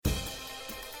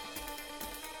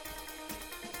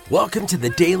Welcome to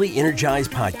the Daily Energize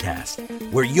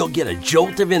Podcast, where you'll get a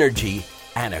jolt of energy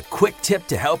and a quick tip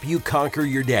to help you conquer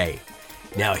your day.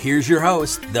 Now here's your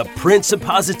host, the Prince of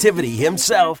Positivity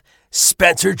himself,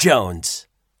 Spencer Jones.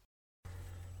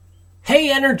 Hey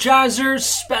Energizers,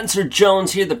 Spencer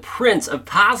Jones here, the Prince of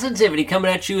Positivity, coming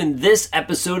at you in this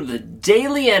episode of the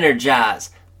Daily Energize.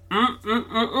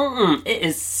 It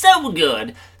is so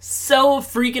good, so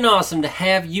freaking awesome to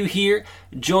have you here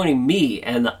joining me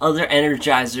and the other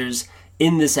Energizers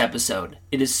in this episode.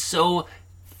 It's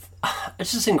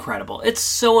just incredible. It's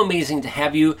so amazing to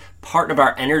have you part of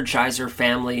our Energizer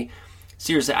family.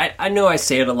 Seriously, I know I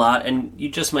say it a lot and you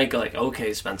just might go like,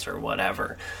 okay, Spencer,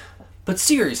 whatever. But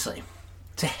seriously,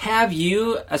 to have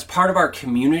you as part of our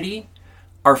community,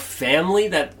 our family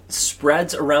that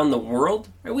spreads around the world,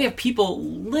 right? We have people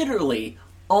literally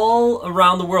all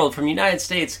around the world, from United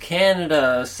States,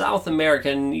 Canada, South America,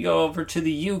 and you go over to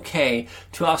the UK,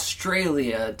 to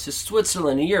Australia, to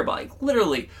Switzerland, and Europe, like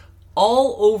literally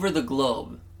all over the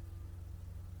globe,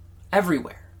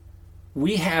 everywhere.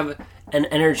 We have an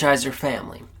Energizer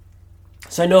family.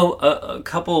 So I know a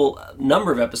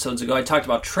number of episodes ago, I talked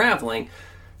about traveling.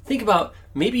 Think about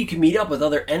maybe you can meet up with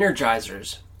other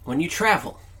Energizers when you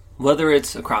travel, whether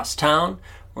it's across town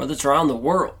or whether it's around the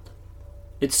world.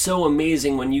 It's so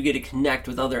amazing when you get to connect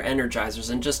with other Energizers,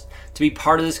 and just to be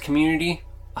part of this community,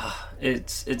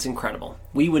 it's incredible.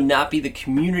 We would not be the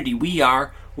community we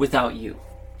are without you.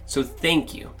 So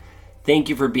thank you. Thank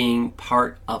you for being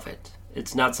part of it.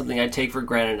 It's not something I take for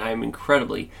granted. I am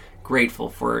incredibly grateful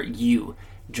for you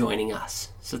joining us.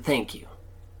 So thank you.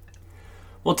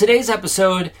 Well, today's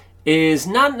episode is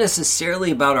not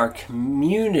necessarily about our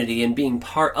community and being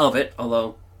part of it,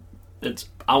 although it's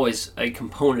always a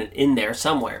component in there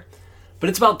somewhere. But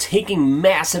it's about taking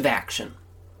massive action.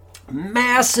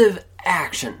 Massive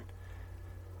action.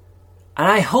 And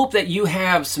I hope that you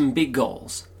have some big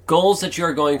goals. Goals that you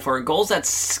are going for. Goals that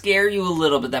scare you a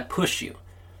little bit, that push you.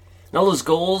 And all those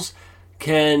goals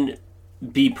can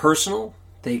be personal.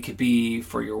 They could be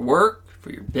for your work,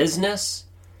 for your business.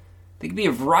 They could be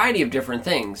a variety of different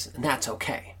things, and that's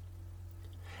okay.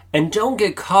 And don't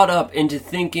get caught up into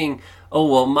thinking, oh,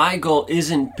 well, my goal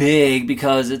isn't big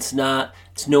because it's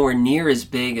nowhere near as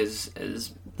big as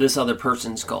this other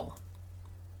person's goal.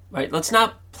 Right? Let's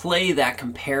not play that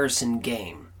comparison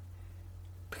game,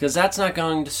 because that's not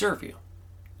going to serve you.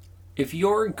 If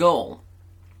your goal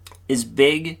is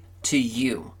big to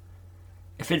you,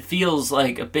 if it feels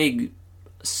like a big,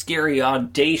 scary,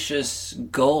 audacious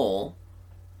goal,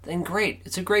 then great.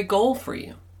 It's a great goal for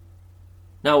you.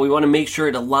 Now, we want to make sure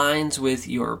it aligns with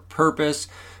your purpose,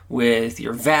 with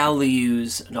your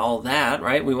values and all that,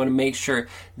 right? We want to make sure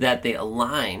that they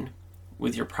align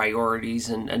with your priorities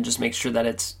and just make sure that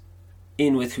it's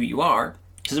in with who you are.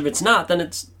 Because if it's not,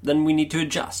 then we need to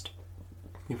adjust.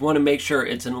 We want to make sure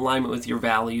it's in alignment with your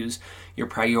values, your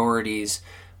priorities,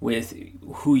 with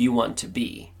who you want to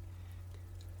be.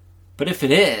 But if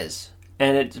it is,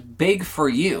 and it's big for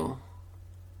you,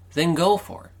 then go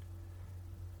for it.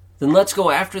 Then let's go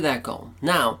after that goal.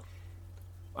 Now,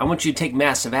 I want you to take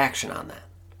massive action on that.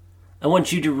 I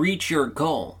want you to reach your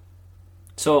goal.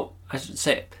 So, I should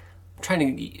say, I'm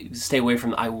trying to stay away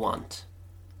from I want.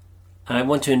 And I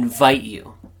want to invite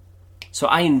you. So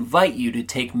I invite you to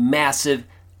take massive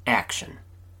action.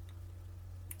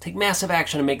 Take massive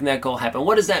action on making that goal happen.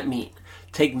 What does that mean?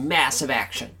 Take massive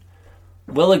action.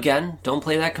 Well, again, don't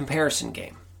play that comparison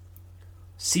game.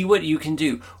 See what you can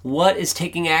do. What is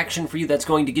taking action for you that's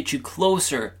going to get you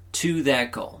closer to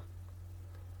that goal?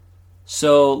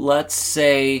 So let's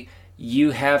say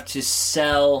you have to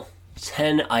sell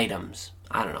 10 items.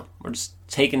 I don't know. We're just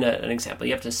taking an example.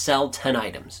 You have to sell 10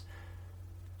 items.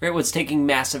 Right? What's taking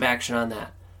massive action on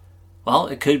that? Well,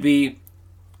 it could be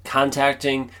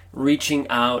contacting, reaching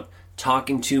out,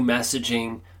 talking to,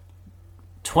 messaging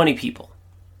 20 people.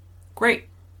 Great.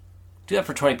 Do that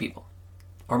for 20 people.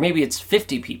 Or maybe it's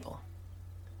 50 people.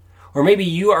 Or maybe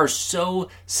you are so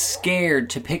scared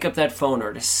to pick up that phone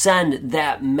or to send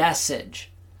that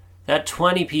message. That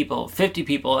 20 people, 50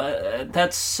 people,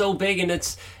 that's so big and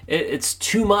it's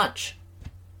too much.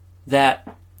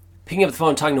 That picking up the phone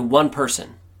and talking to one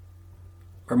person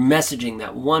or messaging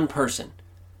that one person,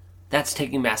 that's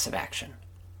taking massive action.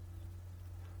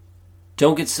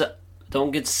 Don't get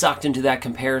sucked into that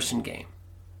comparison game.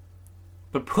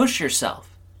 But push yourself.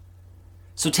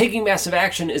 So taking massive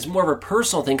action is more of a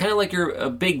personal thing, kind of like a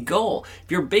big goal.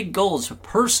 If your big goal is a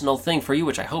personal thing for you,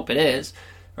 which I hope it is,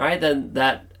 right? Then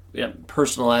that,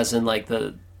 personal as in like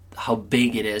how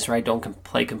big it is, right? Don't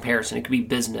play comparison. It could be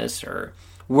business or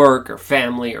work or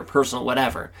family or personal,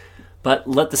 whatever. But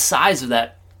let the size of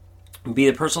that be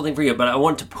the personal thing for you, but I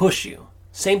want to push you.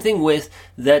 Same thing with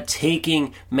the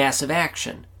taking massive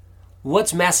action.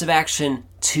 What's massive action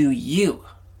to you?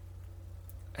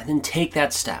 And then take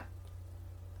that step.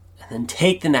 And then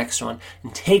take the next one,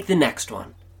 and take the next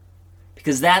one.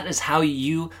 Because that is how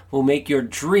you will make your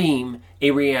dream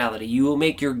a reality. You will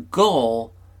make your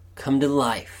goal come to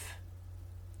life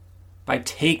by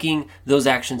taking those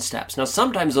action steps. Now,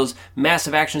 sometimes those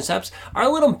massive action steps are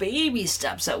little baby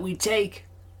steps that we take.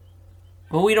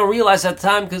 But we don't realize at the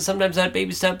time because sometimes that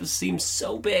baby step seems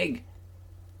so big.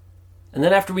 And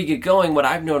then after we get going, what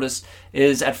I've noticed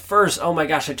is at first, oh my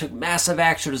gosh, I took massive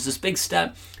action. It was this big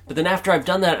step. But then after I've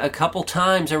done that a couple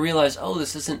times, I realized, oh,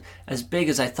 this isn't as big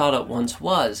as I thought it once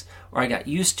was. Or I got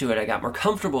used to it. I got more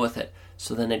comfortable with it.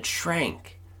 So then it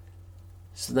shrank.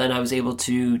 So then I was able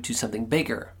to do something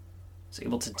bigger. I was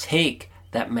able to take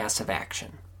that massive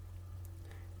action.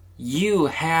 You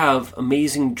have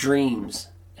amazing dreams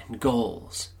and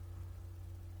goals.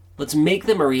 Let's make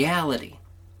them a reality.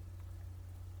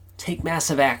 Take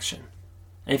massive action.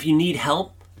 And if you need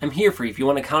help, I'm here for you. If you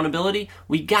want accountability,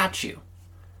 we got you.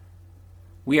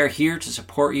 We are here to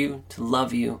support you, to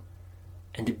love you,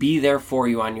 and to be there for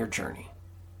you on your journey.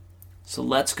 So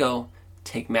let's go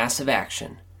take massive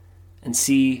action and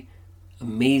see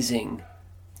amazing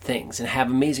things and have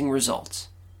amazing results.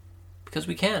 Because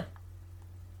we can.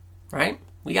 Right?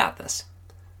 We got this.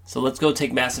 So let's go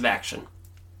take massive action.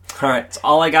 All right, that's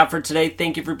all I got for today.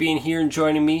 Thank you for being here and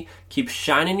joining me. Keep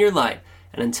shining your light.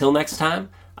 And until next time,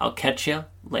 I'll catch you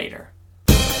later.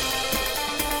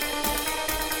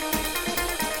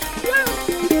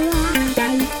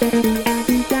 Thank you.